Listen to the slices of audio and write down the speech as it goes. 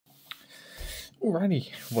Alrighty,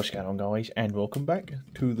 what's going on, guys, and welcome back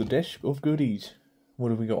to the desk of goodies. What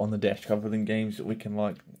have we got on the desk other than games that we can,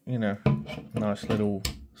 like, you know, nice little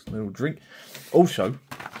drink. Also,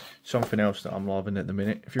 something else that I'm loving at the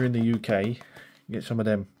minute. If you're in the UK, get some of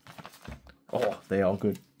them. Oh, they are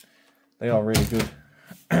good. They are really good.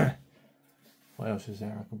 What else is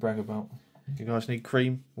there I can brag about? You guys need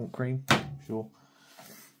cream? Want cream? Sure.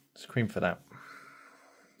 There's cream for that.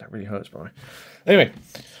 That really hurts, by the way. Anyway.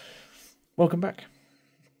 Welcome back.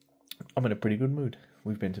 I'm in a pretty good mood.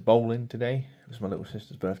 We've been to bowling today. It was my little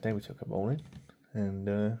sister's birthday. We took her bowling.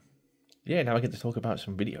 And, yeah, now I get to talk about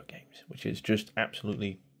some video games, which is just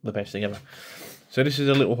absolutely the best thing ever. So this is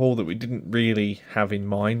a little haul that we didn't really have in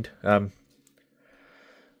mind.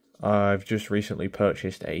 I've just recently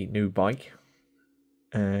purchased a new bike.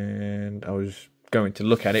 And I was going to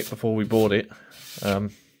look at it before we bought it. And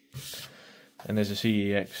there's a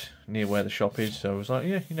CEX near where the shop is. So I was like,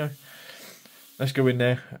 yeah, you know, let's go in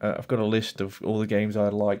there. I've got a list of all the games I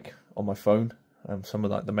like on my phone, some of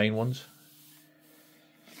like the main ones.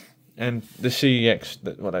 And the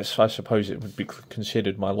CEX, well, I suppose it would be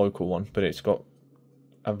considered my local one, but it's got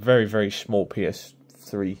a very, very small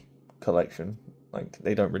PS3 collection. Like,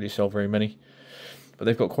 they don't really sell very many, but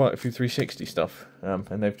they've got quite a few 360 stuff,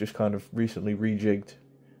 and they've just kind of recently rejigged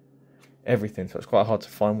everything, so it's quite hard to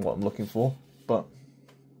find what I'm looking for, but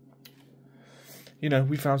you know,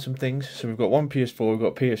 we found some things. So we've got one PS4, we've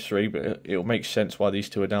got PS3, but it'll make sense why these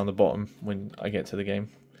two are down the bottom when I get to the game.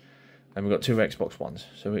 And we've got two Xbox Ones.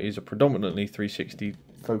 So it is a predominantly 360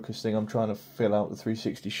 focus thing. I'm trying to fill out the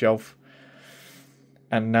 360 shelf.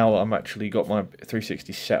 And now I'm actually got my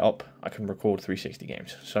 360 set up, I can record 360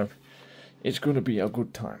 games. So it's going to be a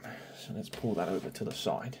good time. So let's pull that over to the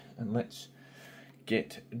side. And let's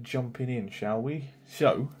get jumping in, shall we?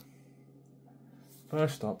 So,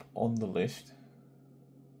 first up on the list,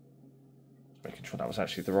 making sure that was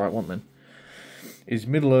actually the right one then, is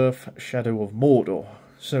Middle-earth Shadow of Mordor.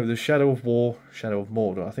 So the Shadow of War, Shadow of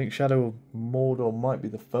Mordor. I think Shadow of Mordor might be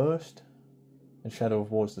the first, and Shadow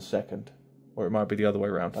of War is the second. Or it might be the other way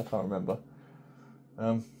around, I can't remember.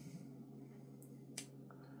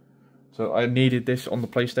 So I needed this on the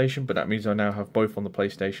PlayStation, but that means I now have both on the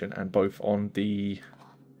PlayStation and both on the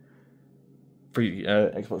free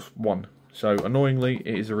Xbox One. So annoyingly,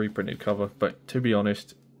 it is a reprinted cover, but to be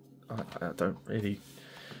honest, I don't really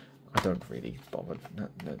bother.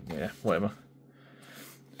 Yeah, whatever.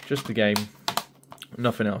 Just the game,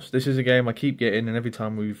 nothing else. This is a game I keep getting, and every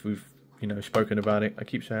time we've you know spoken about it, I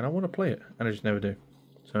keep saying I want to play it, and I just never do.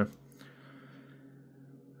 So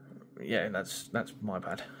yeah, that's my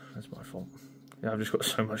bad. That's my fault. Yeah, I've just got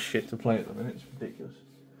so much shit to play at the minute. It's ridiculous.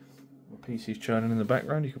 My PC's churning in the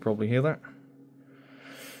background. You could probably hear that.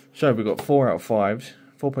 So we've got 4 out of 5s,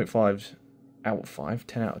 4.5s. out of 5,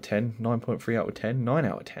 10 out of 10, 9.3 out of 10, 9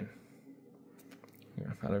 out of 10. Yeah,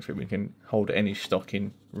 I don't think we can hold any stock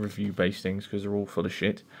in review-based things because they're all full of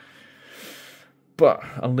shit. But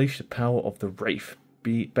unleash the power of the Wraith.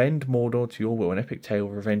 Bend Mordor to your will, an epic tale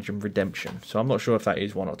of revenge and redemption. So I'm not sure if that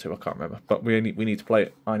is 1 or 2, I can't remember. But we need to play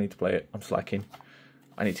it. I need to play it. I'm slacking.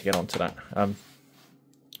 I need to get onto that.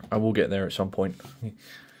 I will get there at some point.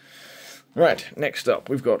 Right, next up,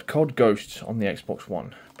 we've got COD Ghosts on the Xbox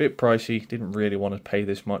One. Bit pricey, didn't really want to pay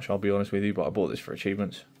this much, I'll be honest with you, but I bought this for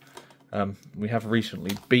achievements. We have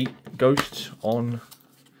recently beat Ghosts on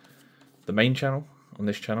the main channel, on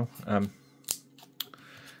this channel. And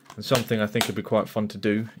something I think would be quite fun to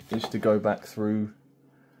do is to go back through,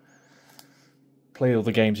 play all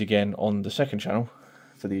the games again on the second channel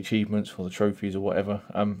for the achievements, or the trophies, or whatever.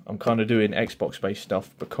 I'm kind of doing Xbox-based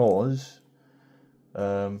stuff because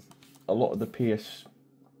a lot of the PS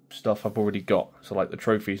stuff I've already got, so like the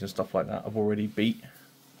trophies and stuff like that, I've already beat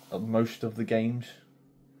most of the games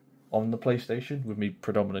on the PlayStation, with me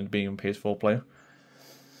predominantly being a PS4 player.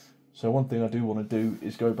 So one thing I do want to do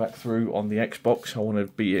is go back through on the Xbox. I want to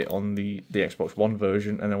beat it on the Xbox One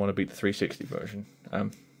version, and I want to beat the 360 version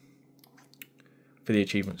for the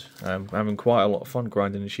achievements. I'm having quite a lot of fun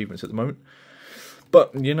grinding achievements at the moment.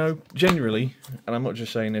 But, you know, generally, and I'm not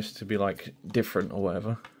just saying this to be like different or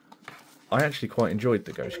whatever, I actually quite enjoyed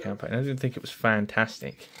the Ghost campaign. I didn't think it was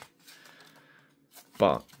fantastic,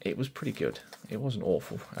 but it was pretty good. It wasn't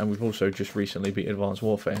awful. And we've also just recently beat Advanced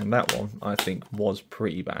Warfare, and that one, I think, was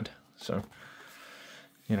pretty bad. So,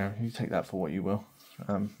 you know, you take that for what you will.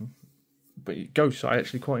 But Ghosts, I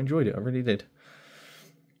actually quite enjoyed it. I really did.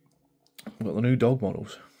 We've got the new dog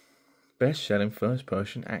models. Best-selling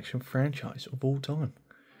first-person action franchise of all time.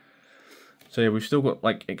 So yeah, we've still got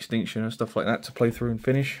like Extinction and stuff like that to play through and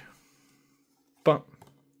finish. But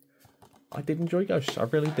I did enjoy Ghosts. I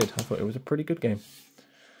really did. I thought it was a pretty good game.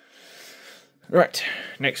 Right,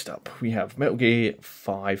 next up we have Metal Gear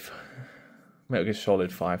 5. Metal Gear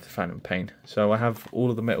Solid 5, The Phantom Pain. So I have all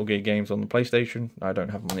of the Metal Gear games on the PlayStation. I don't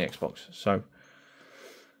have them on the Xbox. So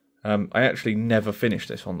I actually never finished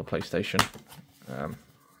this on the PlayStation.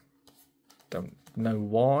 Don't know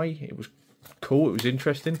why. It was cool. It was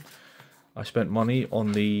interesting. I spent money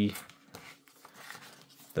on the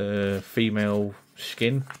female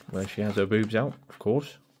skin where she has her boobs out, of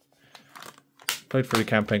course. Played through the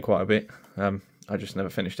campaign quite a bit. I just never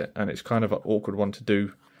finished it, and it's kind of an awkward one to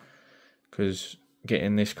do because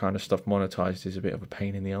getting this kind of stuff monetized is a bit of a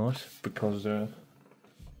pain in the arse because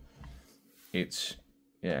it's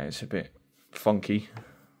a bit funky.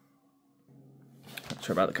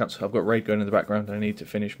 Sorry about the cuts. I've got raid going in the background and I need to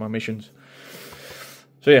finish my missions.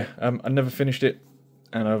 So yeah, I never finished it,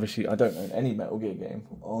 and obviously I don't own any Metal Gear game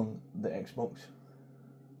on the Xbox.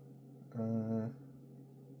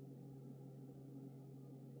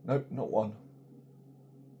 Nope, not one.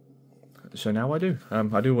 So now I do.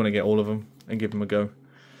 I do want to get all of them and give them a go.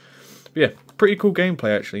 But yeah, pretty cool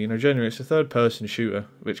gameplay actually. You know, generally it's a third-person shooter,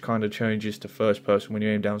 which kind of changes to first-person when you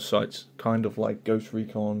aim down sights, kind of like Ghost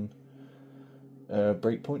Recon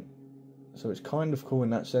Breakpoint. So it's kind of cool in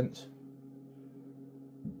that sense.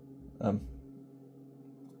 But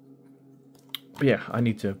yeah, I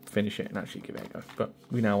need to finish it and actually give it a go. But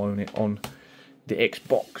we now own it on the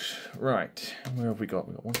Xbox. Right, where have we got?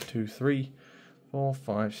 We've got 1, 2, 3, 4,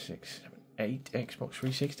 5, 6, 7, 8 Xbox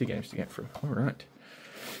 360 games to get through. Alright.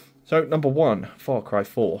 So, number 1, Far Cry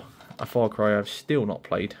 4. A Far Cry I've still not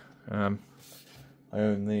played. I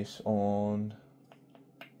own this on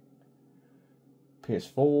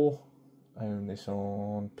PS4. I own this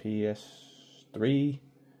on PS3.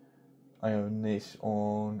 I own this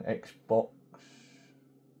on Xbox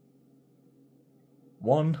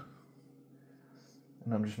One.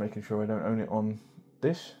 And I'm just making sure I don't own it on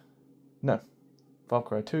this. No. Far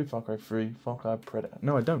Cry 2, Far Cry 3, Far Cry Predator.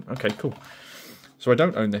 No, I don't. Okay, cool. So I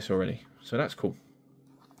don't own this already. So that's cool.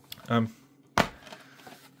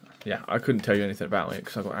 Yeah, I couldn't tell you anything about it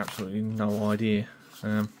because I've got absolutely no idea.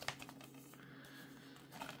 I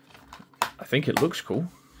think it looks cool.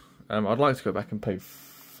 I'd like to go back and play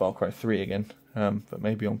Far Cry 3 again. But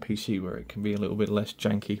maybe on PC where it can be a little bit less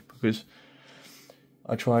janky, because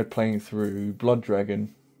I tried playing through Blood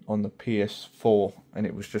Dragon on the PS4 and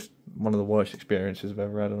it was just one of the worst experiences I've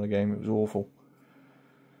ever had on a game. It was awful.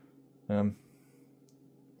 So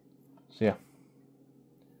yeah.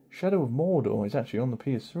 Shadow of Mordor is actually on the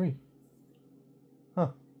PS3. Huh.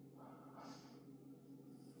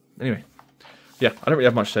 Anyway. Yeah, I don't really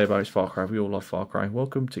have much to say about this Far Cry. We all love Far Cry.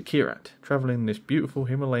 Welcome to Kyrat. Travelling in this beautiful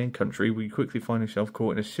Himalayan country, we quickly find ourselves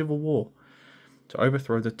caught in a civil war to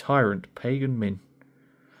overthrow the tyrant Pagan Min.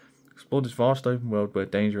 Explore this vast open world where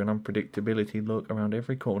danger and unpredictability lurk around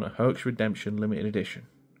every corner. Herc's Redemption Limited Edition.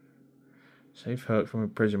 Save Herc from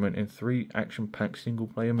imprisonment in 3 action-packed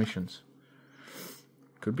single-player missions.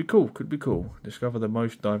 Could be cool, could be cool. Discover the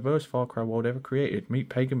most diverse Far Cry world ever created. Meet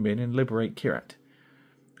Pagan Min and liberate Kyrat.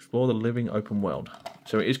 Explore the living open world.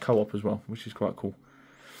 So it is co-op as well, which is quite cool.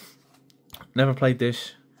 Never played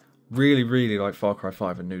this. Really, really like Far Cry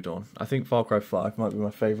 5 and New Dawn. I think Far Cry 5 might be my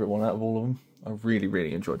favourite one out of all of them. I really,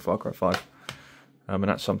 really enjoyed Far Cry 5. And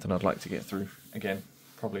that's something I'd like to get through again,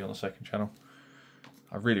 probably on the second channel.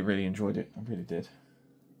 I really, really enjoyed it. I really did.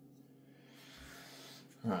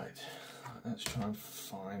 Right, let's try and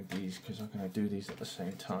find these because I'm going to do these at the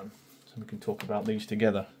same time. So we can talk about these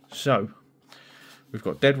together. So, we've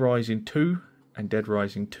got Dead Rising 2 and Dead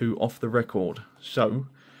Rising 2 Off the Record. So,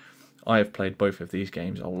 I have played both of these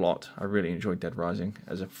games a lot. I really enjoyed Dead Rising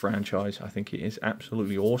as a franchise. I think it is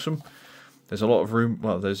absolutely awesome. There's a lot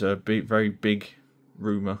of there's a very big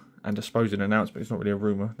rumour, and I suppose an announcement, it's not really a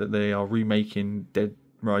rumour, that they are remaking Dead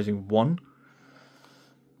Rising 1.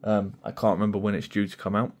 I can't remember when it's due to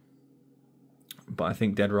come out, but I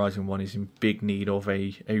think Dead Rising 1 is in big need of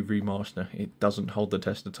a remaster. It doesn't hold the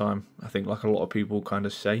test of time, I think, like a lot of people kind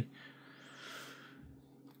of say.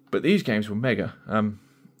 But these games were mega,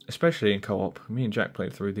 especially in co-op. Me and Jack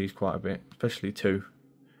played through these quite a bit, especially 2.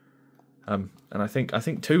 And I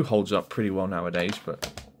think 2 holds up pretty well nowadays,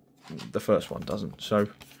 but the first one doesn't. So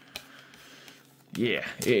yeah,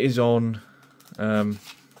 it is on.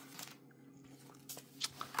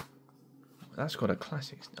 That's got a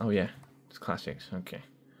classics. Oh yeah, it's classics. Okay.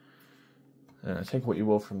 Take what you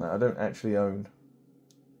will from that. I don't actually own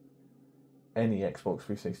any Xbox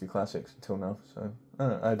 360 classics until now. So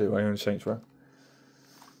I do. I own Saints Row.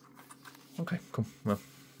 Okay, cool. Well,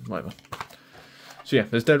 whatever. So yeah,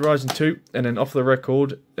 there's Dead Rising 2, and then Off the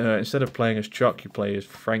Record, instead of playing as Chuck, you play as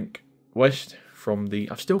Frank West from the...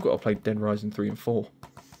 I've still got to play Dead Rising 3 and 4.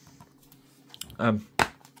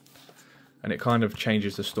 And it kind of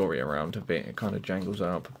changes the story around a bit. It kind of jangles it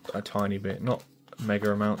up a tiny bit, not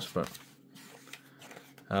mega amounts, but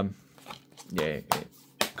yeah, it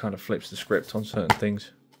kind of flips the script on certain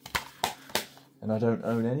things. And I don't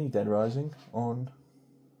own any Dead Rising on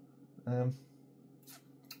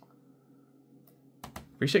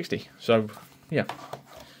 360. So yeah,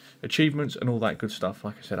 achievements and all that good stuff.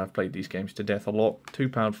 Like I said, I've played these games to death a lot. £2,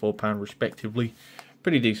 £4 respectively.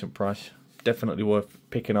 Pretty decent price. Definitely worth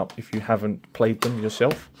picking up if you haven't played them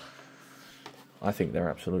yourself. I think they're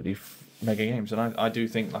absolutely mega games, and I do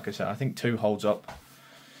think, like I said, I think 2 holds up.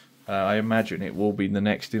 I imagine it will be the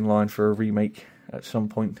next in line for a remake at some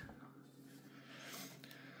point,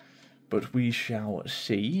 but we shall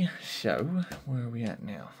see. So where are we at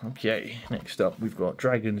now? Okay, next up we've got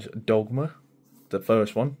Dragon's Dogma, the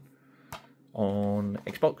first one on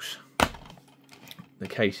Xbox. The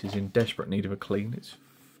case is in desperate need of a clean. It's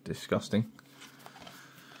disgusting.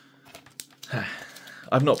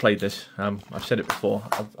 I've not played this. I've said it before.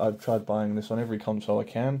 I've tried buying this on every console I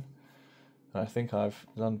can. I think I've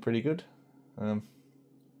done pretty good. I've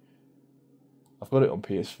got it on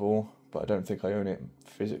PS4, but I don't think I own it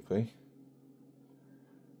physically.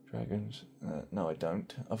 Dragons. No, I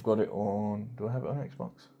don't. I've got it on... Do I have it on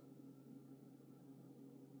Xbox?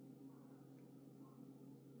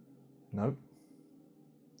 Nope.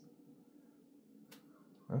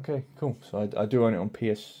 Okay, cool. So I do own it on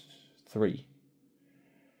PS3.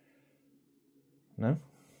 No?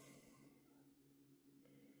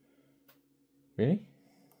 Really?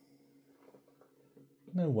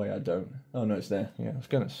 No way I don't. Oh no, it's there. Yeah, I was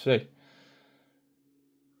going to say.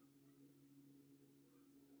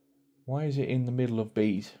 Why is it in the middle of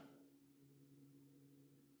bees?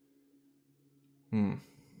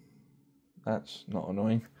 That's not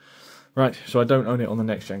annoying. Right, so I don't own it on the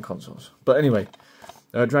next gen consoles. But anyway,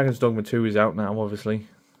 Dragon's Dogma 2 is out now, obviously.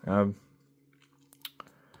 And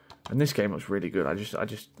this game looks really good.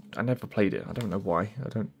 I never played it. I don't know why. I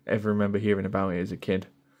don't ever remember hearing about it as a kid.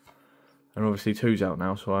 And obviously 2's out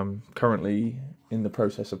now, so I'm currently in the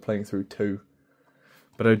process of playing through 2.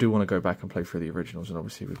 But I do want to go back and play through the originals, and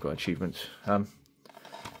obviously we've got achievements. You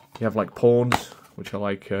have like pawns, which are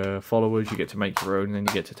like followers. You get to make your own, and then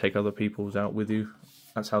you get to take other people's out with you.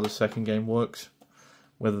 That's how the second game works.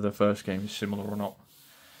 Whether the first game is similar or not,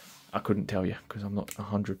 I couldn't tell you, because I'm not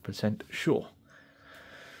 100% sure.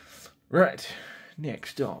 Right,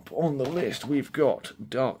 next up on the list we've got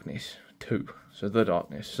Darkness 2. So The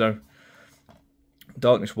Darkness. So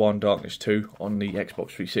Darkness 1, Darkness 2 on the Xbox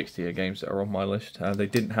 360 are games that are on my list. They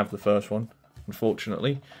didn't have the first one,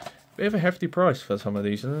 unfortunately. Bit of a hefty price for some of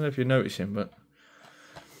these. I don't know if you're noticing, but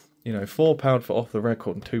you know, £4 for Off the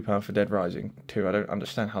Record and £2 for Dead Rising 2. I don't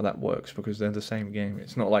understand how that works, because they're the same game.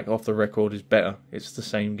 It's not like Off the Record is better. It's the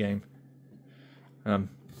same game.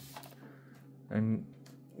 And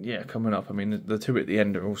yeah, coming up, I mean, the 2 at the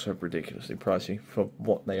end are also ridiculously pricey for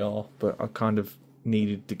what they are, but I kind of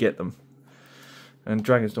needed to get them. And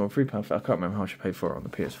Dragon's Dogma £3. I can't remember how much I paid for it on the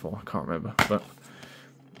PS4. I can't remember, but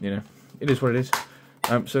you know, it is what it is.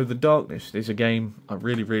 So The Darkness is a game I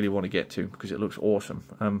really, really want to get to because it looks awesome.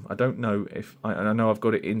 I don't know if I know I've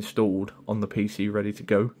got it installed on the PC, ready to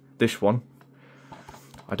go. This one.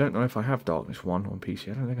 I don't know if I have Darkness 1 on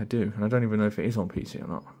PC. I don't think I do, and I don't even know if it is on PC or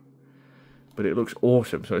not. But it looks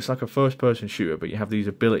awesome. So it's like a first-person shooter, but you have these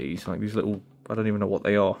abilities, like these little, I don't even know what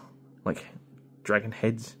they are, like dragon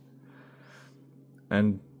heads.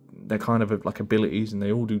 And they're kind of like abilities, and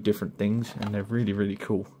they all do different things, and they're really, really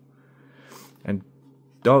cool. And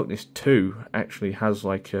Darkness 2 actually has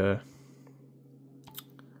like a,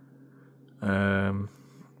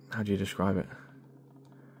 how do you describe it?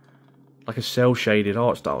 Like a cel-shaded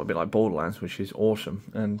art style, a bit like Borderlands, which is awesome.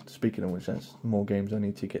 And speaking of which, that's more games I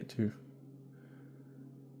need to get to.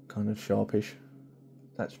 Kind of sharpish.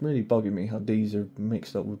 That's really bugging me how D's are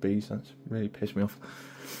mixed up with B's. That's really pissed me off.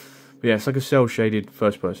 But yeah, it's like a cel-shaded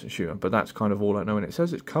first-person shooter, but that's kind of all I know. And it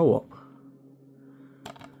says it's co-op,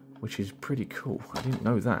 which is pretty cool. I didn't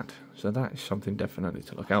know that. So that is something definitely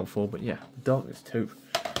to look out for. But yeah, Darkness 2.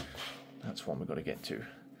 That's one we've got to get to.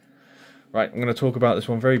 Right, I'm going to talk about this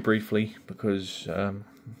one very briefly because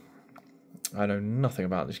I know nothing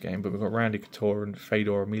about this game, but we've got Randy Couture and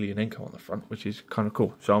Fedor Emelianenko on the front, which is kind of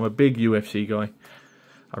cool. So I'm a big UFC guy.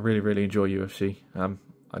 I really, really enjoy UFC.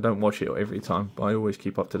 I don't watch it every time, but I always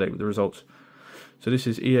keep up to date with the results. So this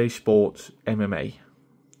is EA Sports MMA.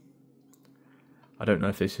 I don't know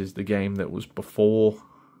if this is the game that was before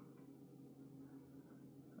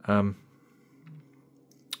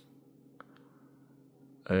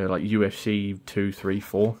like UFC 2, 3,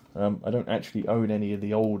 4. I don't actually own any of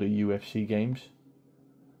the older UFC games.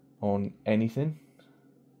 on anything.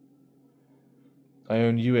 I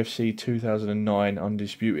own UFC 2009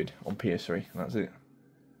 Undisputed on PS3, and that's it.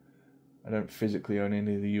 I don't physically own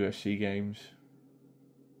any of the UFC games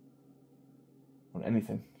on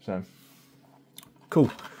anything, so cool.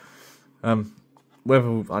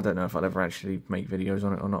 Whether, I don't know if I'll ever actually make videos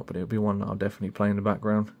on it or not, but it'll be one that I'll definitely play in the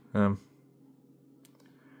background.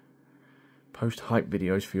 Post hype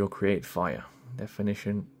videos for your create fire.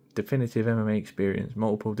 Definitive MMA experience,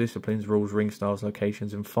 multiple disciplines, rules, ring styles,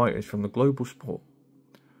 locations, and fighters from the global sport.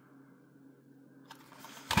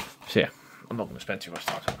 So yeah, I'm not going to spend too much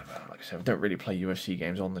time talking about it. Like I said, I don't really play UFC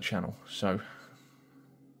games on the channel, so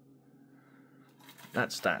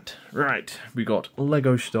that's that. Right, we got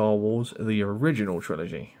Lego Star Wars, the original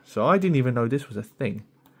trilogy. So I didn't even know this was a thing.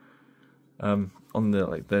 On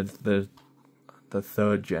the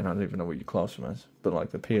third gen, I don't even know what you class them as, but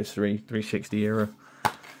like the PS3, 360 era.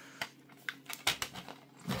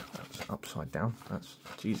 Yeah, that's upside down. That's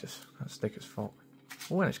Jesus. That's thick as fuck.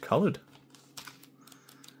 Oh, and it's coloured.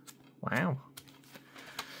 Wow.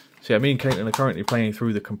 So yeah, me and Caitlin are currently playing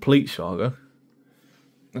through the complete saga,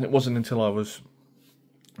 and it wasn't until I was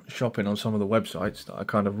shopping on some of the websites that I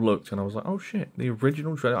kind of looked and I was like, oh shit, the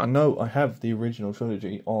original trilogy. I know I have the original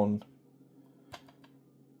trilogy on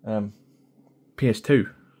PS2,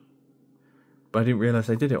 but I didn't realise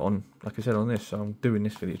they did it on, like I said, on this, so I'm doing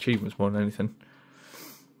this for the achievements more than anything.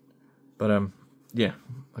 But yeah,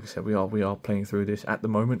 like I said, we are playing through this at the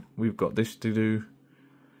moment. We've got this to do.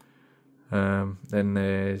 Then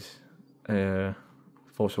there's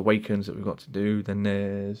Force Awakens that we've got to do. Then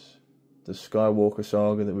there's the Skywalker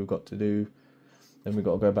saga that we've got to do. Then we've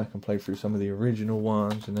got to go back and play through some of the original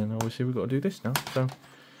ones. And then obviously we've got to do this now. So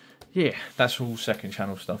yeah, that's all second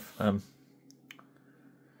channel stuff.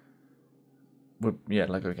 Yeah,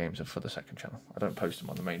 Lego games are for the second channel. I don't post them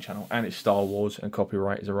on the main channel. And it's Star Wars, and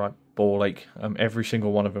copyright is a right ball ache. Every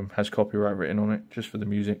single one of them has copyright written on it, just for the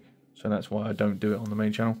music. So that's why I don't do it on the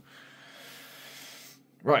main channel.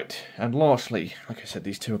 Right, and lastly, like I said,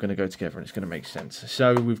 these two are going to go together and it's going to make sense.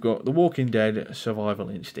 So we've got The Walking Dead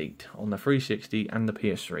Survival Instinct on the 360 and the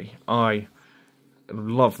PS3. I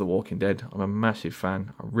love The Walking Dead. I'm a massive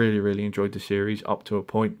fan. I really, really enjoyed the series up to a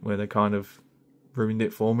point where they kind of ruined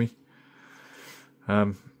it for me.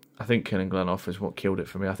 I think killing Glenn off is what killed it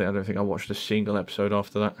for me. I don't think I watched a single episode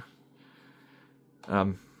after that.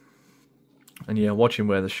 And yeah, watching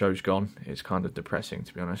where the show's gone, it's kind of depressing,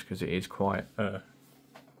 to be honest, because it is quite a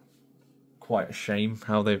shame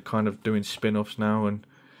how they're kind of doing spin-offs now, and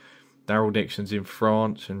Daryl Dixon's in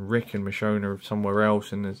France and Rick and Michonne are somewhere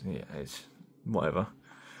else, and yeah, it's whatever.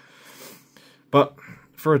 But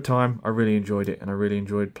for a time, I really enjoyed it, and I really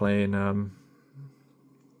enjoyed playing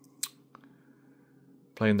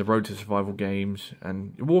the Road to Survival games.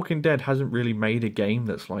 And Walking Dead hasn't really made a game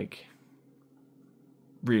that's like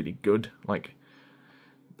really good. Like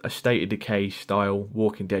a State of Decay style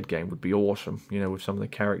Walking Dead game would be awesome, you know, with some of the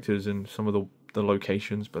characters and some of the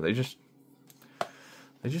locations, but they just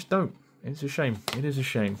don't. It's a shame. It is a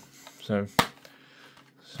shame. So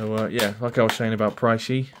yeah, like I was saying about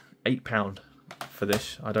pricey, £8 for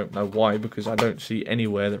this. I don't know why, because I don't see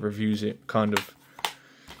anywhere that reviews it kind of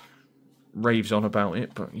raves on about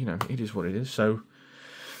it, but you know, it is what it is. So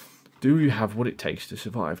do you have what it takes to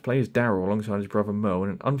survive? Play as Daryl alongside his brother Mo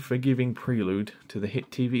in an unforgiving prelude to the hit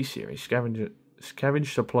TV series.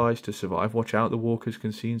 Scavenge supplies to survive. Watch out, the walkers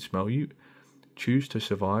can see and smell you. Choose to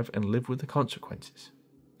survive and live with the consequences.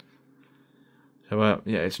 So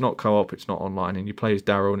yeah, it's not co-op, it's not online, and you play as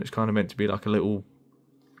Daryl, and it's kind of meant to be like a little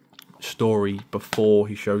story before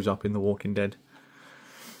he shows up in The Walking Dead.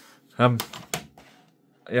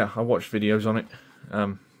 Yeah, I watched videos on it.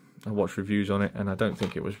 I watched reviews on it, and I don't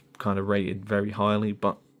think it was kind of rated very highly,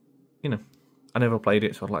 but, you know, I never played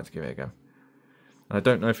it, so I'd like to give it a go. And I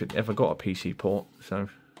don't know if it ever got a PC port, so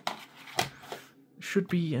should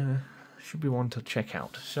be one to check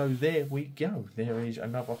out. So there we go. There is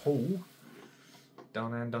another haul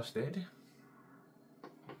done and dusted.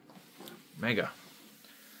 Mega.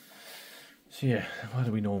 So yeah, what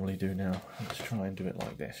do we normally do now? Let's try and do it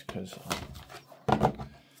like this, because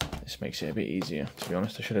this makes it a bit easier, to be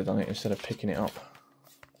honest. I should have done it instead of picking it up.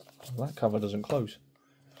 That cover doesn't close.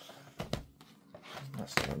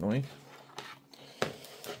 That's so annoying.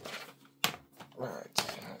 Right,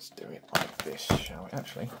 let's do it like this, shall we?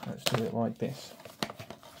 Actually, let's do it like this.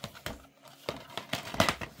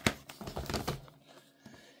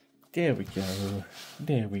 There we go.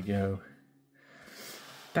 There we go.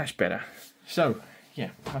 That's better. So,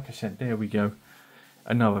 yeah, like I said, there we go.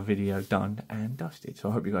 Another video done and dusted. So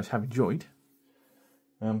I hope you guys have enjoyed.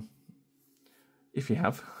 If you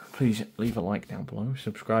have, please leave a like down below.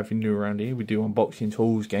 Subscribe if you're new around here. We do unboxing,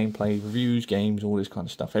 tools, gameplay, reviews, games, all this kind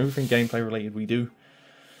of stuff. Everything gameplay related we do.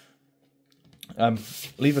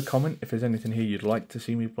 Leave a comment if there's anything here you'd like to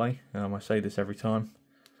see me play. I say this every time.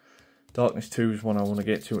 Darkness 2 is one I want to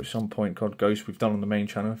get to at some point. COD Ghost we've done on the main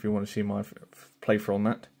channel if you want to see my playthrough on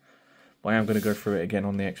that. But I am going to go through it again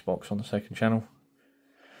on the Xbox on the second channel.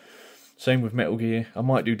 Same with Metal Gear. I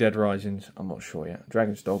might do Dead Risings. I'm not sure yet.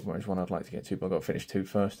 Dragon's Dogma is one I'd like to get to, but I've got to finish 2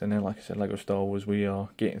 first. And then, like I said, Lego Star Wars we are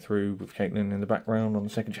getting through with Caitlin in the background on the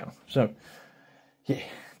second channel. So, yeah,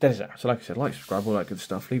 that is that. So, like I said, like, subscribe, all that good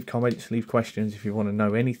stuff. Leave comments, leave questions if you want to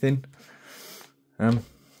know anything.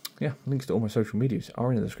 Yeah, links to all my social medias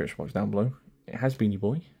are in the description box down below. It has been your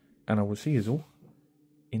boy, and I will see you all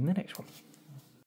in the next one.